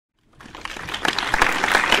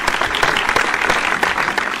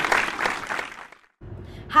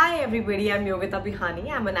everybody, I'm Yogita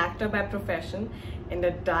Bihani. I'm an actor by profession and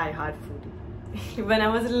a die-hard foodie. When I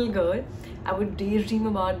was a little girl, I would daydream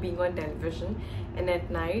about being on television, and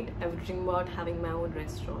at night, I would dream about having my own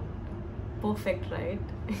restaurant. Perfect, right?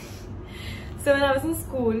 So when I was in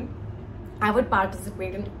school, I would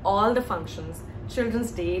participate in all the functions.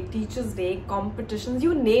 Children's Day, Teachers' Day, competitions,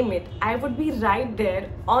 you name it. I would be right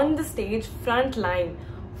there on the stage, front line,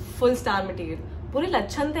 full star material. पूरे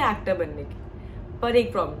लच्छन थे actor बनने की. पर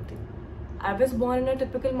एक problem थी. I was born in a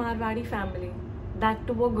typical Marwadi family. That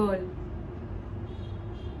to a girl.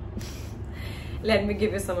 Let me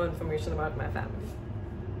give you some information about my family.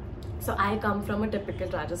 So I come from a typical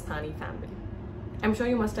Rajasthani family. I'm sure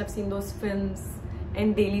you must have seen those films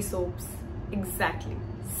and daily soaps. Exactly.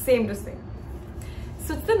 Same to same.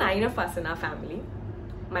 So it's the 9 of us in our family.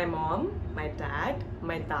 My mom, my dad,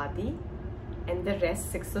 my dadi, and the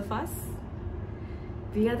rest 6 of us.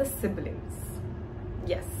 We are the siblings.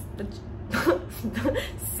 Yes, the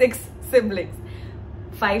 6 siblings.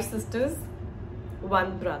 5 sisters,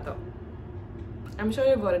 1 brother. I'm sure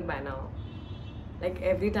you got it by now. Like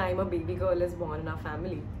every time a baby girl is born in our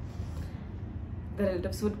family, the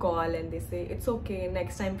relatives would call and they say, it's okay,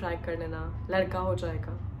 next time try kar lena, ladka ho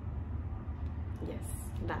jayega. Yes,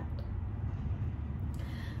 that.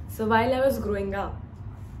 So while I was growing up,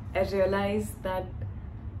 I realized that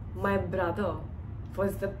my brother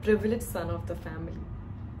was the privileged son of the family,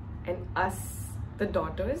 and us, the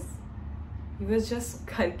daughters, he was just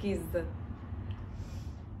ghar ki izzat.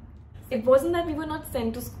 It wasn't that we were not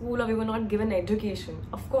sent to school or we were not given education.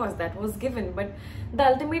 Of course, that was given, but the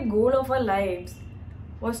ultimate goal of our lives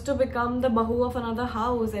was to become the bahu of another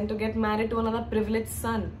house and to get married to another privileged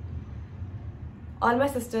son. All my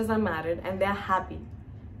sisters are married and they are happy.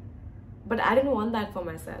 But I didn't want that for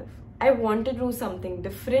myself. I wanted to do something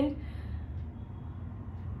different.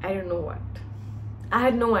 I don't know what. I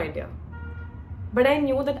had no idea. But I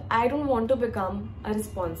knew that I don't want to become a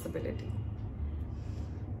responsibility.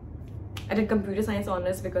 I did computer science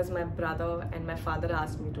honors because my brother and my father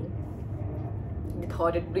asked me to. They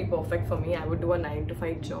thought it'd be perfect for me. I would do a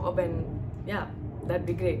 9-to-5 job and yeah, that'd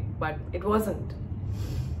be great. But it wasn't.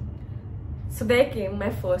 So there came my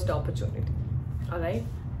first opportunity. Alright.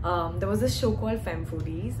 There was a show called Femme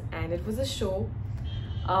Foodies, and it was a show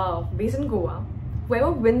based in Goa.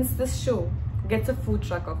 Whoever wins this show gets a food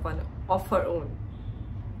truck of her own.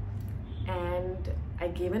 And I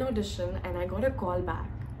gave an audition and I got a call back.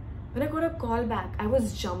 When I got a call back, I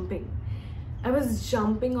was jumping. I was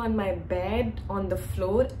jumping on my bed, on the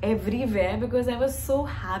floor, everywhere, because I was so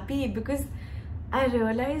happy, because I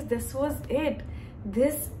realized this was it.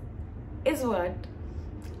 This is what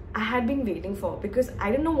I had been waiting for, because I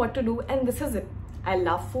didn't know what to do, and this is it. I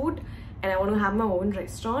love food and I want to have my own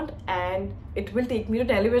restaurant and it will take me to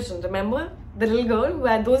television. Remember the little girl who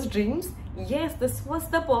had those dreams? Yes, this was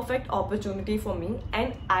the perfect opportunity for me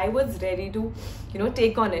and I was ready to,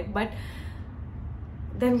 take on it. But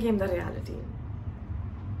then came the reality.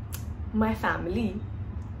 My family,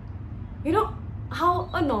 how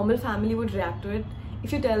a normal family would react to it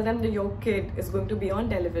if you tell them that your kid is going to be on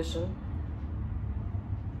television.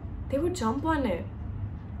 They would jump on it.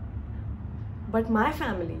 But my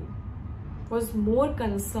family was more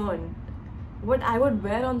concerned what I would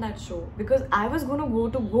wear on that show, because I was going to go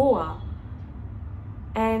to Goa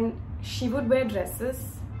and she would wear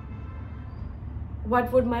dresses.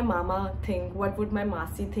 What would my mama think? What would my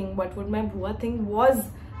masi think? What would my bua think was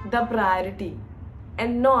the priority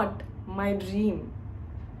and not my dream.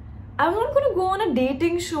 I was not going to go on a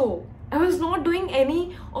dating show. I was not doing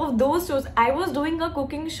any of those shows. I was doing a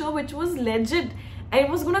cooking show which was legit and it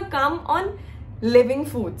was going to come on living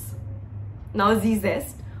foods. Now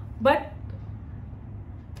Z-Zest. But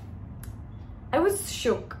I was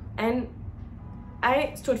shook and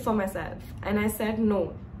I stood for myself and I said,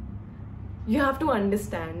 no, you have to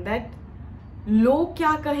understand that लोग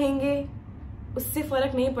क्या कहेंगे उससे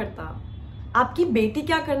फर्क नहीं पड़ता, आपकी बेटी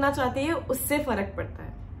क्या करना चाहती है उससे फर्क पड़ता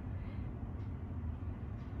है.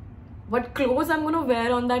 What clothes I'm going to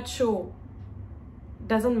wear on that show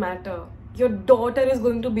doesn't matter. Your daughter is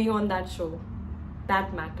going to be on that show.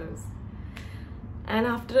 That matters. And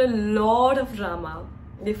after a lot of drama,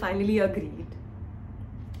 they finally agreed.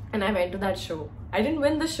 And I went to that show. I didn't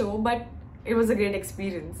win the show, but it was a great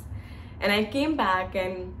experience. And I came back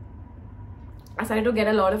and I started to get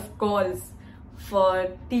a lot of calls for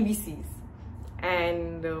TVCs.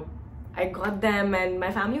 And I got them and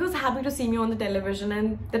my family was happy to see me on the television,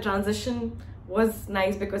 and the transition was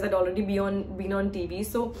nice because I'd already been on TV.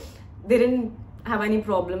 So they didn't have any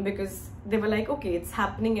problem because they were like, okay, it's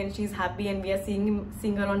happening and she's happy and we are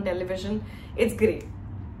seeing her on television. It's great.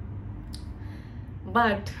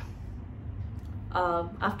 But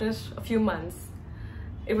after a few months,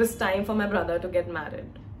 it was time for my brother to get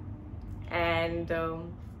married. And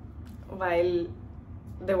while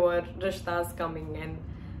there were rishtas coming and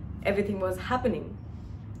everything was happening,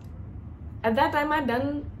 at that time I'd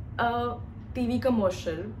done a TV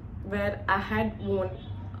commercial where I had worn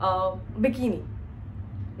a bikini,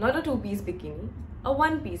 not a two-piece bikini, a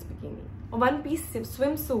one-piece bikini, a one-piece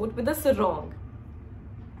swimsuit with a sarong.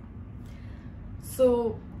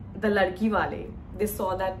 So the ladki wale, they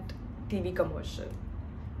saw that TV commercial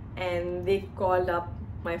and they called up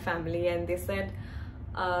my family and they said,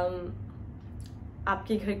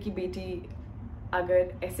 आपके घर की बेटी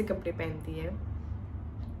अगर ऐसे कपड़े पहनती है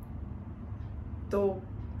तो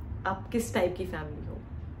आप किस टाइप की फैमिली हो.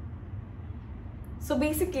 सो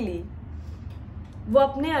बेसिकली वो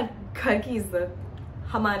अपने घर की इज्जत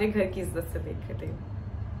हमारे घर की इज्जत से देख रहे थे.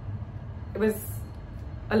 It was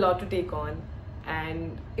a lot to take on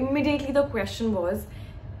and immediately the question was,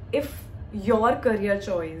 if your career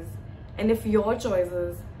choice and if your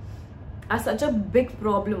choices are such a big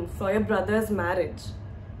problem for your brother's marriage,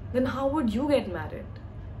 then how would you get married?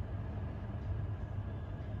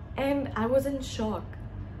 And I was in shock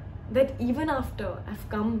that even after I've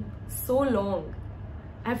come so long,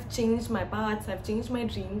 I've changed my paths, I've changed my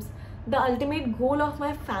dreams, the ultimate goal of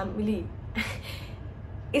my family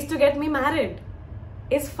is to get me married.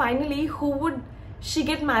 Is finally, who would she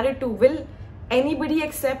get married to? Will anybody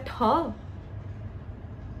accept her?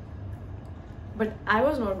 But I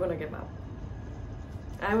was not gonna give up.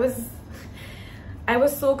 I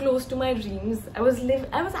was so close to my dreams. I was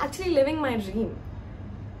actually living my dream.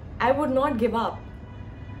 I would not give up.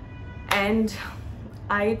 And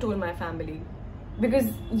I told my family, because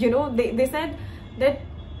they said that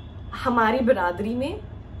hamari biradari mein,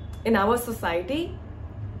 in our society,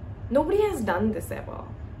 nobody has done this ever.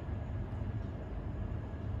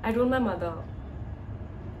 I told my mother,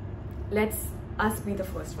 let's us be the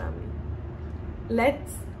first family.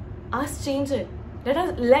 Let's us change it.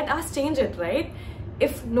 Let us change it, right?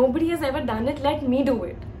 If nobody has ever done it, let me do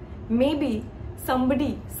it. Maybe some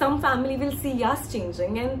family will see us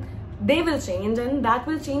changing and they will change, and that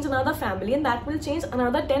will change another family, and that will change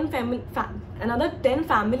another 10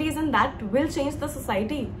 families, and that will change the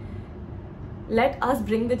society. Let us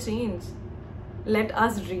bring the change. Let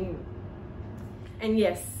us dream. And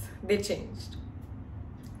yes, they changed.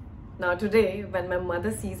 Now today, when my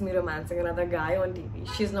mother sees me romancing another guy on TV,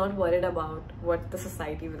 she's not worried about what the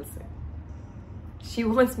society will say. She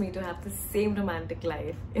wants me to have the same romantic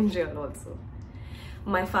life in real also.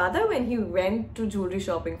 My father, when he went to jewelry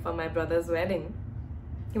shopping for my brother's wedding,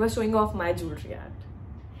 he was showing off my jewelry art.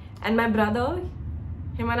 And my brother,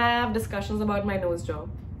 him and I have discussions about my nose job.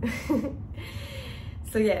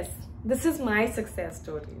 So yes, this is my success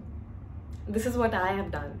story. This is what I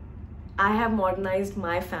have done. I have modernized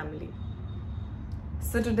my family.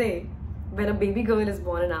 So today, when a baby girl is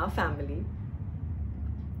born in our family,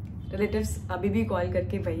 relatives abhi bhi call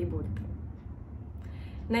karke wahi bolte.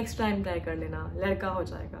 Next time try kar lena, ladka ho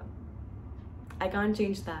jayega. I can't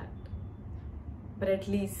change that. But at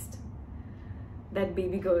least that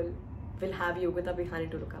baby girl will have Yogita Bihani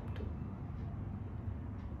to look up to.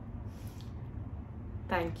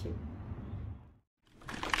 Thank you.